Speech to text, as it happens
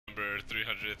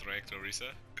300th ranked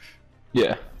Orisa?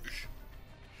 Yeah.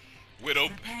 Widow,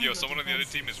 yo, someone on the other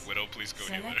team is Widow, please go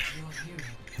healer.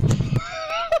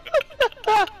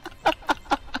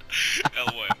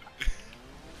 L1.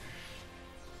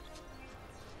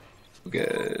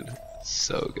 Good.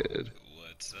 So good.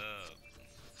 What's up?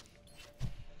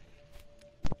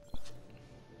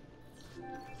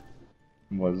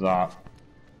 What's up?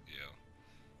 Yo.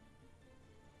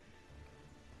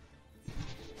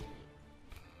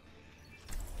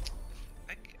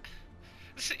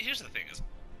 Here's the thing is,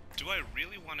 do I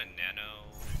really want to nano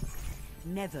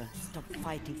Never stop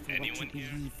fighting for anyone what you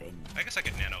here? believe in. I guess I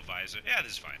could nano visor. Yeah,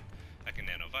 this is fine. I can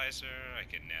nano visor, I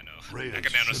can nano Raiders I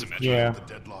can nano should've symmetry. Yeah. The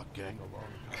Deadlock gang along.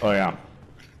 Oh yeah.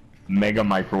 Mega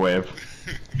microwave.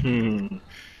 Do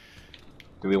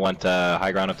we want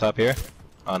high ground up top here?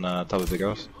 On top of the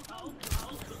girls?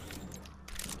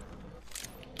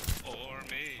 Or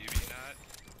maybe not.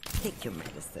 Take your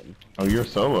medicine. Oh, you're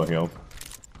solo healed.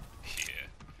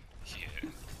 Yeah.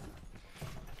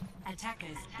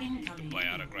 Attackers incoming.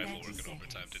 Biotic rifle 30 working overtime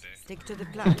seconds. today. Stick to the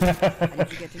plan. And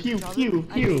if you get into Pew, trouble, pew,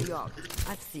 I'll pew. lay you out.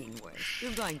 I've seen worse.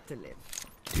 You're going to live.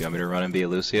 Do you want me to run and be a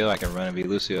Lucio? I can run and be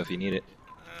Lucio if you need it.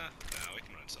 No, we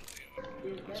can run something.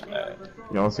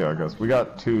 Yeah, let's see how it goes. We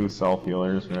got 2 self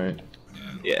healers, right?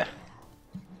 Yeah.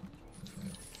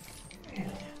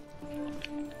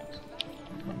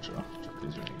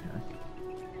 These are in here.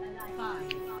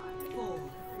 5, 4,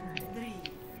 3,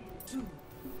 2,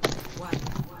 1.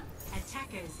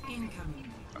 Attackers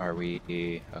incoming. Are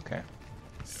we okay?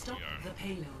 Stop we are. the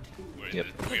payload. Yep.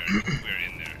 We're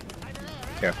in there.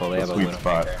 Careful, they have a Sweet Widow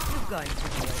spot. maker. You're going to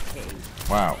be okay.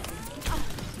 Wow.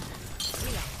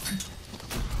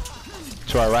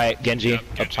 To our right, Genji, Yep,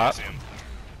 up Genji, top. I see him.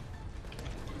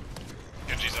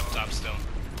 Genji's up top still.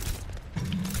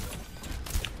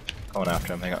 Going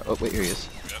after him. Hang on. Oh wait, here he is.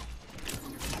 Yep.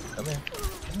 Come here.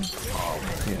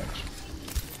 Oh, yeah.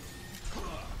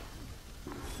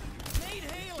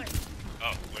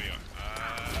 Oh, where you are?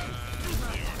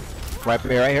 There you are. Right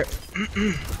here, right here.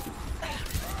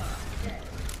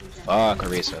 Fuck,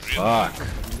 Orisa. Fuck.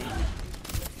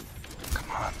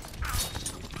 Come on.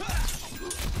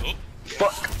 Oh,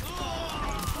 Fuck.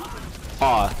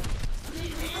 Aw.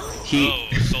 He.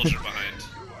 oh, soldier behind.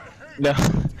 No.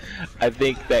 I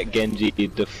think that Genji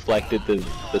deflected the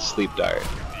sleep dart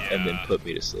and then Yeah. put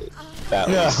me to sleep. That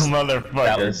Yeah, was motherfucker.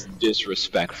 that was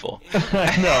disrespectful.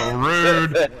 No,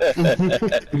 rude.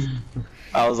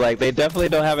 I was like, they definitely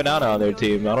don't have an Ana on their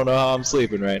team. I don't know how I'm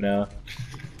sleeping right now.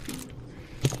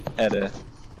 Had to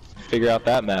figure out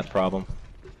that math problem.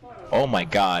 Oh my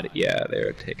god, yeah,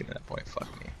 they're taking that point. Fuck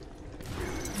me.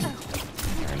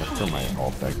 Alright, for my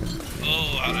ult I can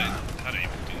Oh, how do you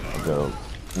even do that? go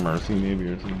Mercy maybe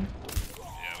or something. Yeah,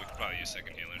 we could probably use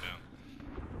second healer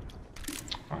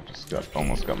now. I just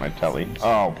almost got my telly.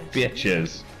 Oh,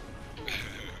 bitches.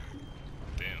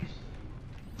 Damn.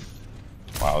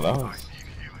 Wow, that was.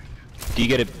 Do you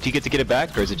get to get it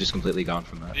back, or is it just completely gone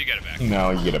from that? You got it back. No,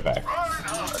 you get it back. I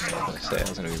was gonna say, I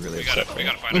was gonna be really upset. We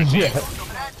gotta find our team. Yeah.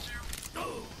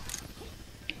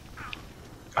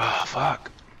 Ah,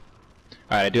 fuck.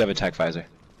 Alright, I do have a tech visor.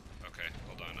 Okay,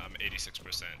 hold on. I'm 86%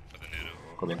 for the nano.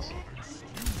 Cool beans.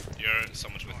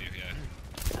 Someone's with you, yeah.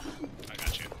 I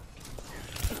got you.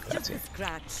 That's it.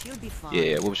 Scratch, you'll be fine.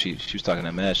 Yeah, what was she was talking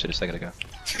to Mesh a second ago.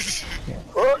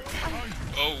 Oh,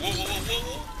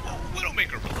 whoa.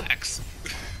 Widowmaker, relax.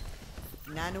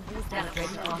 Nano boost is ready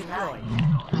to deploy.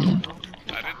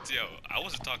 I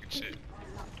wasn't talking shit.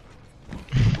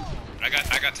 I got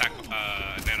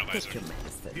nano visor. Take your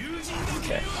medicine.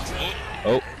 Okay. Oh,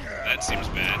 Oh, that seems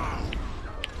bad.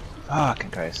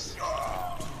 fucking Christ.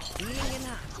 Healing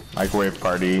enough. Microwave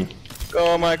party.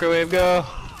 Go, microwave, go!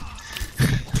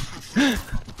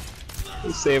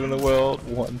 We're saving the world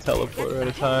one teleporter at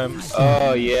a time.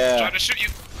 Oh, yeah. Trying to shoot you.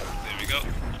 There we go.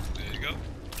 There you go.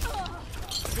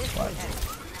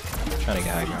 Trying to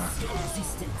get high ground.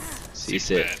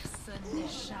 Seems it. bad.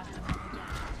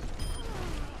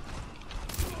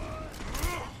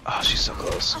 Oh, she's so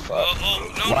close. Fuck.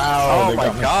 Oh, no. Wow. Oh they my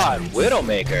got me. god,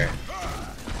 Widowmaker.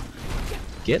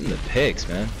 Getting the picks,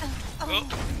 man. Oh.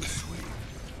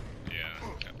 Yeah,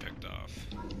 got picked off.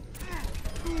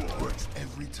 Works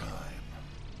every time.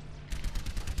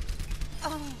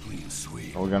 Clean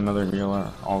sweep. Oh, we got another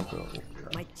healer. I'll go.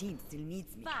 My team still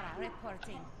needs me.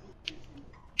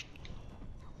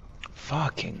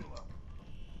 Fucking.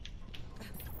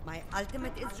 My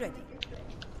ultimate is ready.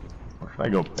 Or should I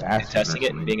go fast? Testing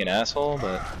it and being an asshole,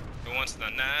 but. Who wants the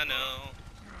nano?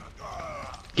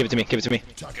 Give it to me, give it to me.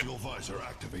 Tactical visor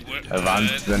activated.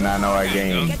 Advance the nano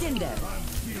again. Get in there.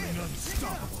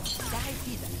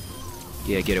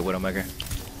 Yeah, get it, Widowmaker.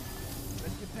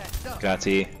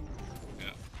 Grazie.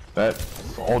 That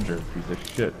soldier piece of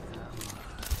shit.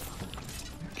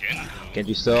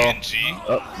 Genji still. Genji.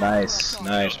 Oh, nice,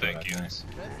 nice, thank Rod, you. nice.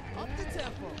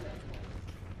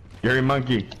 Gary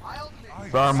Monkey.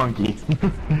 Star Monkey.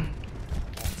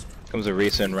 Comes a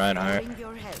Risa and Reinhardt. Bring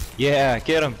your help. Yeah,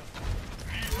 get him.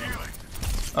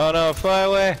 Oh no, fly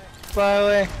away, fly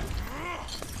away.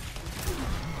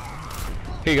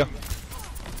 Here you go.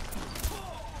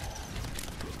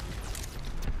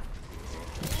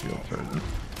 Shield surgeon.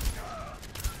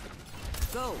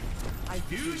 Go. I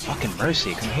Fucking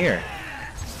Mercy, come here.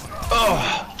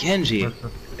 Oh, Genji.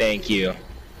 Thank you.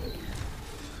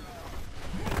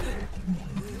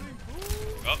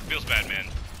 Oh, feels bad, man.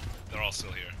 They're all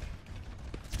still here.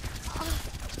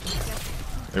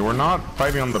 They were not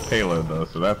fighting on the payload though,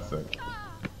 so that's sick.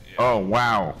 Oh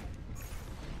wow.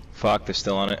 Fuck, they're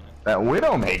still on it. That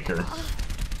Widowmaker.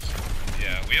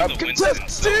 Yeah, we have the Winston,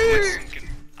 so Winston can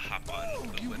hop on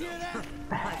the Widow.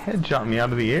 Headshot me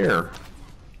out of the air.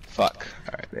 Fuck.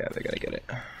 Alright, yeah, they gotta get it.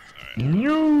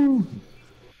 You.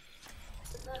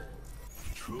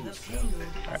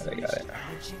 Alright, they got it.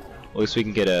 At least we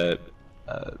can get a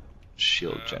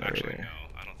shield generator. Actually, no,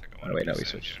 I don't think I Oh want wait, to no, we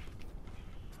switched.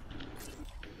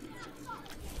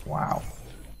 Wow.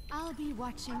 I'll be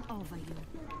watching over you.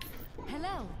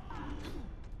 Hello.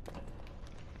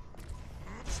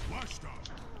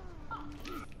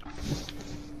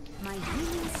 My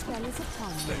healing spell is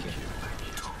upon you.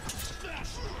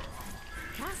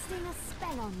 Casting a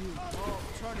spell on you.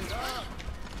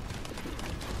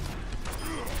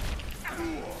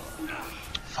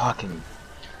 Fucking.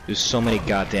 There's so many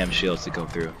goddamn shields to go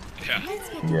through. Yeah. Let's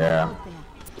get you Yeah. out there.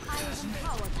 I will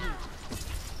empower you.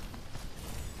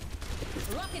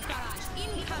 Rocket barrage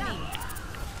incoming.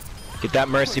 Get that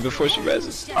Mercy before she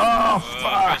reses. Oh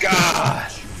fuck!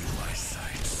 God!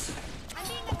 I'm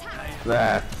being attacked.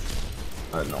 That's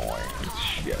annoying.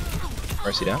 Shit.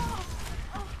 Mercy down.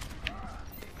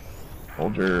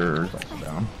 Soldiers also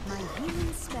down. My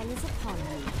healing spell is upon you.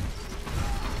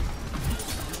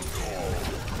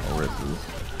 Oris's.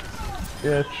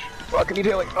 Bitch. Fucking need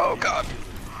healing. Oh god.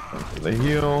 Thanks for the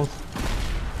heals.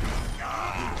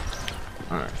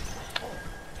 Alright.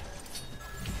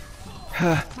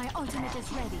 My ultimate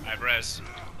is ready. I have res.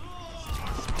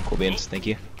 Cool beans, thank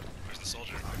you. Where's the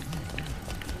soldier?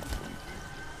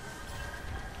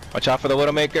 Watch out for the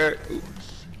Widowmaker.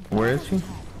 Where is she?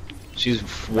 She's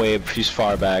she's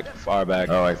far back, far back.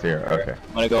 Oh, I see her. Okay.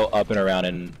 I'm gonna go up and around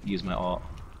and use my ult.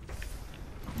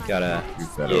 Gotta. Use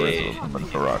that Yeah. Orisa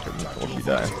with the rocket before she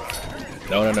dies.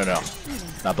 No, no, no, no.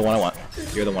 Not the one I want.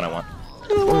 You're the one I want.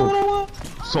 Oh.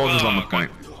 Soldiers on the okay.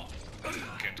 point.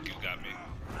 Genji got me.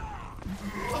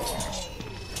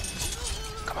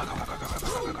 Come on, come on, come on, come on,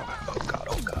 come on, come on. Oh god,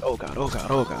 oh god, oh god, oh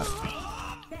god, oh god.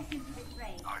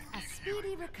 A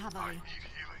speedy recovery.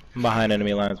 I'm behind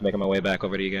enemy lines, making my way back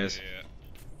over to you guys. Yeah.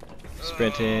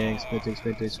 Sprinting, sprinting,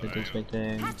 sprinting, sprinting,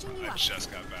 sprinting. Catching you I up. just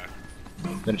got back.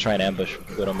 I'm gonna try and ambush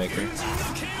Widowmaker.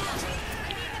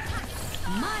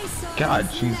 My soul God,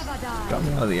 she's never dies. got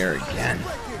me out of the air again.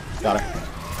 Got her.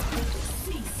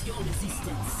 Cease your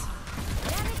resistance.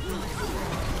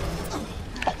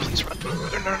 Oh, please run. No,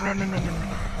 no, no, no, no, no.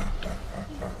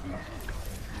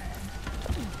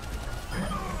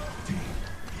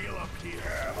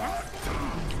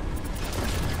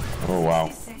 Oh wow.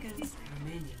 Seconds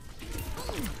remaining.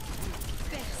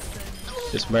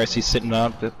 This Mercy's sitting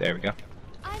on. There we go.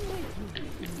 I'm with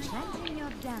you. Tracking your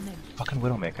damage. Fucking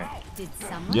Widowmaker. Did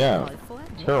someone Yeah. call for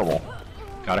it? Terrible.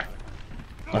 Got her.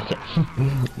 Okay.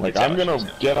 Like I'm gonna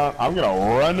get on. I'm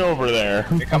gonna run over there.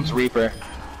 Here comes Reaper.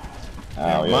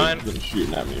 Oh yeah, mine. he's been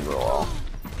shooting at me for a while.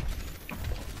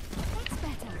 That's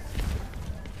better.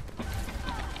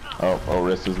 Oh,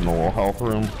 Orisa's in the little health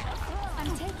room. I'm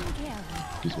taking care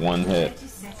of you. Just one hit.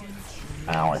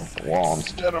 Ow, I hit the wall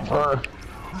instead of her.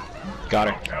 Got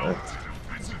her.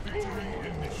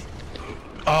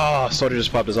 Oh, Soldier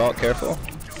just popped his ult. Careful.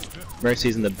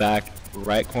 Mercy's in the back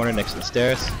right corner next to the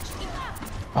stairs.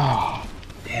 Oh,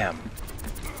 damn.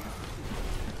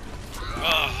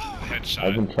 Oh, headshot. I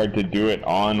even tried to do it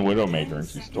on Widowmaker and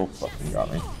she still fucking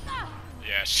got me.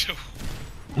 Yeah, she...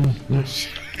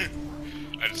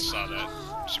 I just saw that.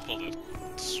 She pulled a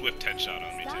swift headshot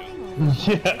on me too. Starting over.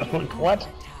 Yeah, like what?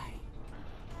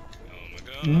 Oh my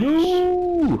god.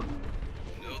 No! No,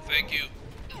 thank you.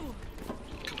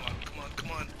 Come on, come on,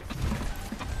 come on.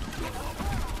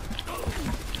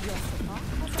 Your support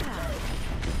has arrived.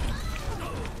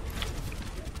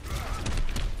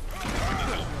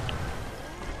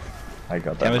 I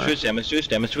got that. Damage right. boost, damage boost,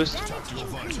 damage boost. Tactical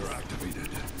visor activated.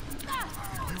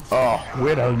 Oh,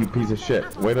 Widow, you piece of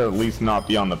shit. Way to at least not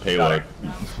be on the payload.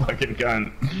 You fucking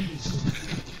cunt.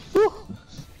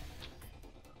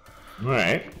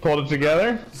 Alright, pulled it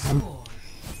together. Score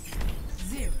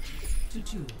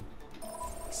 0-2.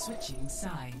 Switching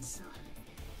sides.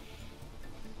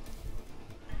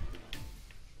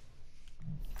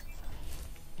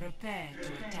 Prepare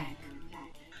to attack.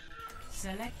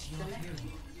 Select your hero.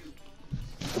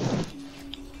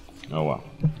 Oh wow.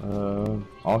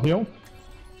 I'll heal.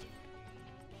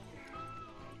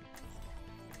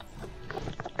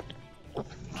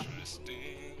 Interesting.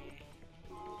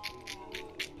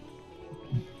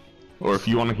 Or if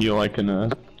you want to heal, I can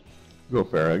go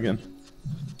Pharah again.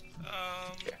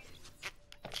 I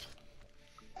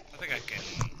think I can.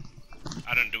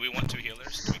 I don't. Do we want 2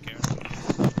 healers? Do we care? What do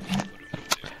we want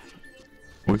to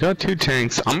do? We got 2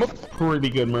 tanks. I'm a pretty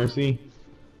good Mercy,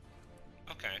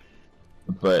 Okay.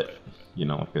 but you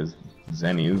know, because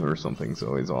Zenith or something's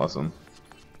always awesome.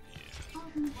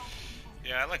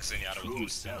 Yeah, I like Zenyatta with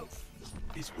Boost. I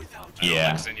Is without don't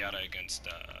Yeah. like Zenyatta against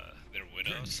their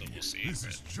Widow, so we'll see. This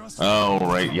is but- just Oh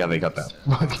right, yeah, they got that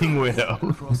fucking Widow.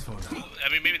 crossfire. I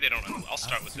mean, maybe they don't. I'll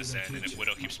start with this end, and if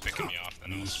Widow keeps picking me off,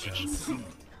 then I'll switch.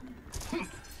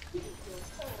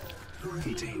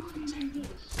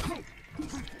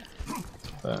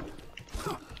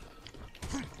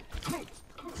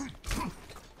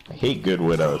 I hate good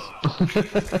Widows.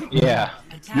 Yeah.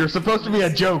 You're supposed to be a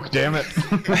joke, damn it.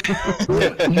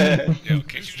 Yo,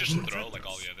 can't you just throw like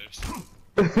all the others?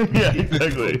 Yeah,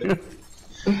 exactly.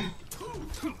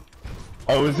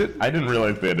 Oh, is it? I didn't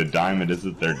realize they had a diamond. Is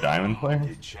it their diamond player?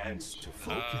 A chance to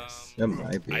focus. That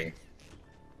might be. I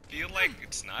feel like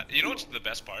it's not. You know what's the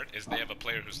best part is they have a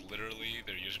player who's literally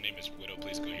their username is Widow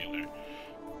Please Go Healer.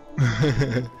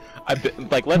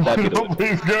 Like, let that be the win.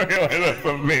 Please go away, that's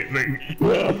amazing.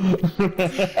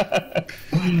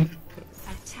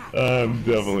 Attack. I'm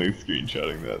definitely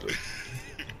screenshotting that.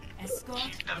 Escort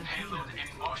the payload.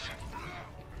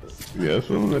 Yeah,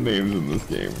 some of the names in this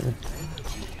game are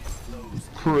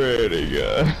pretty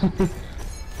good.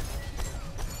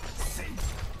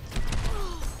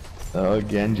 Oh,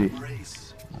 Genji.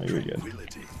 Race. Oh, you're good.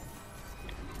 Tranquility.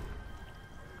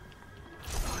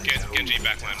 Genji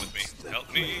backline with me. Help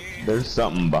me. There's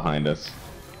something behind us.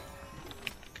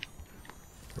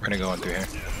 We're gonna go in through here.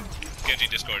 Genji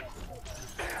Discord.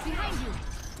 Behind you.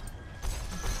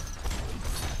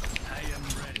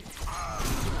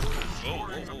 Oh.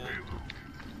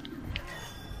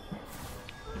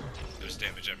 There's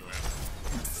damage everywhere.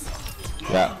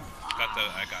 Yeah.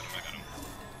 I got him.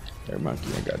 There, Monkey,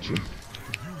 I got you.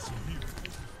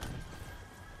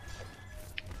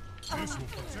 This will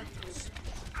protect us.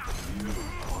 You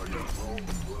are your own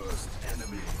worst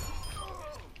enemy.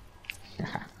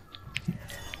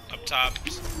 Up top,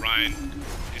 Ryan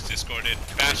is discorded.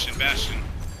 Bastion.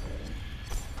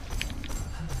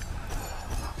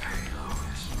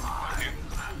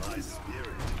 My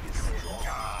spirit is strong.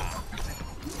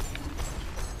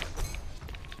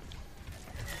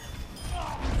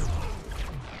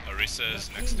 Orisa is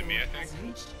next to me, I think. Has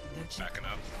reached the check. Backing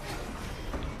up.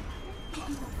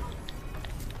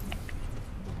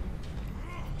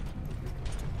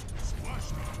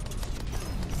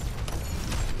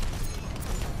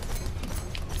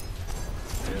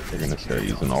 They're gonna start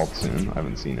using ult soon. I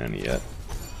haven't seen any yet.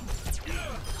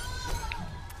 Yeah.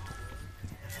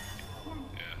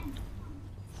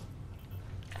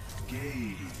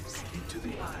 Gaze into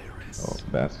the iris. Oh,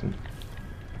 Bastion.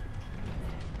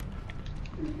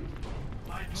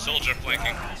 Soldier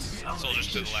flanking. Soldiers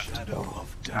to the left. Shadow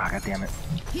of Ah, death. god damn it.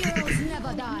 Heroes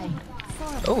never die.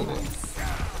 Oh.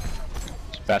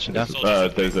 Bastion down.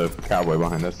 There's a cowboy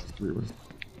behind us. Reaver.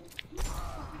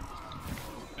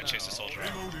 I chased a soldier.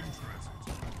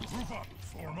 Group up.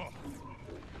 Form up.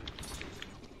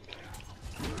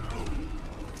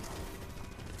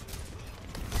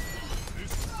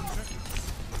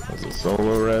 There's a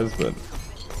solo res, but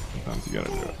sometimes you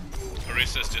gotta do it.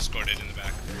 Orisa is discorded in the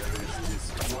back.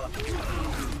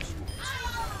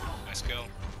 Nice kill.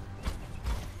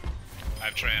 I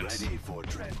have trans. Ready for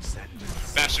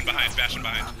transcendence. Bastion behind.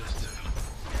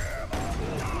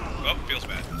 Oh, feels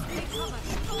bad.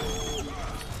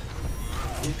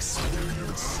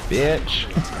 Experience. Bitch!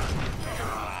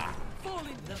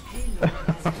 The payload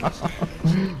has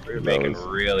reached We're making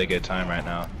really good time right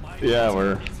now. Yeah,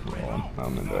 we're rolling.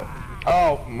 I'm into it.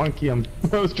 Oh, Monkey, I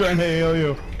was trying to heal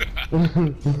you.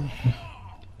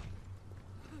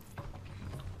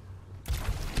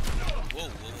 Whoa.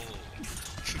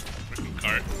 Freaking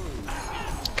cart.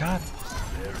 God.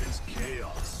 There is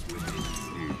chaos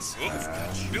within you.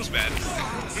 Feels bad.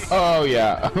 Oh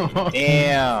yeah.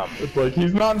 Damn. It's like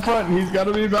he's not in front, he's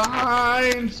gotta be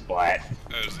behind. Splat.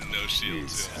 There's no shield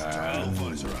too.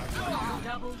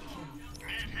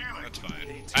 That's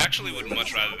fine. I actually would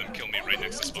much rather them kill me right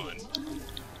next to spawn.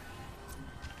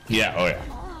 Yeah, oh yeah.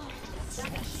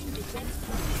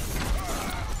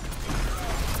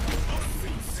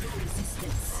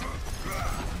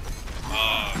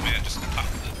 Oh man, just pop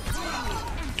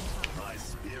it.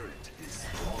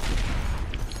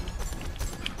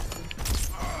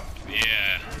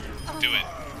 Yeah, do it.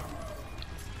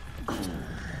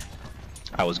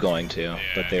 I was going to, Yeah,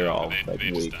 but they were all they like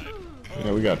just weak. died.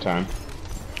 Yeah, we got time.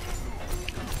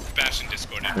 Bastion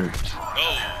discorded. Oh,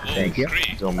 whoa, Thank you.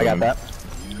 Kree. Don't I got move.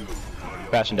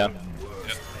 that. Bastion down.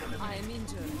 Yep. I am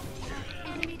injured.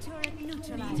 Enemy turret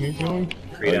neutralized. You're going?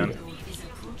 Kree down. Is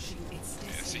approaching its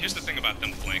Yeah, see, here's the thing about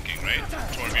them flanking, right?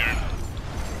 Torbjorn.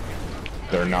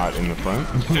 They're not in the front.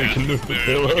 We Yeah, can move the they're-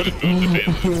 payload. we can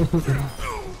move the payload.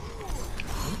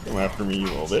 Come after me, you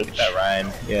little bitch. That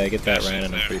Ryan. Yeah, get that Ryan,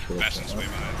 and I'm Bastion's pretty sure there. that's Bastion's way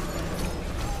behind.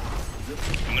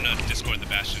 I'm gonna discord the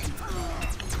Bastion.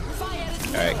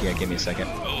 Alright, yeah, give me a second.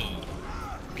 Oh,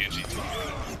 Genji.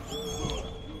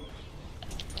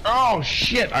 Oh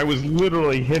shit! I was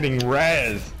literally hitting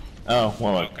Raz. Oh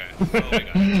well. Okay. Oh my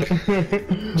god.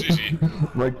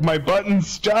 GG. Like my button's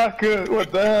stuck.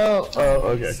 What the hell?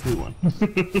 Oh, okay. We won.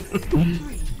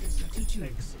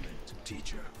 Excellent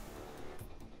teacher.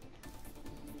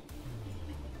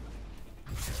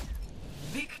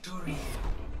 victory.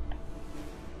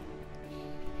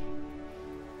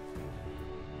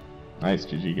 Nice,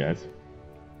 GG guys.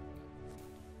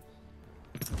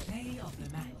 Play of the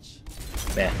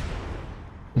match. Man.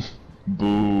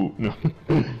 Boo. No.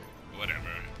 Whatever.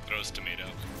 Throws tomato.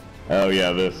 Oh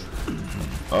yeah, this.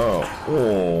 Oh.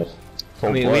 Oh.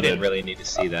 I mean, we Full-blooded. didn't really need to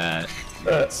see that.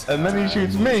 And then he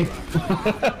shoots me.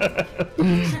 Triple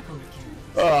kill.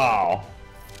 Oh.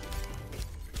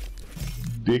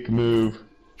 Dick move.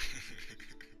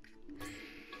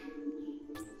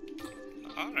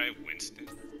 Alright, Winston.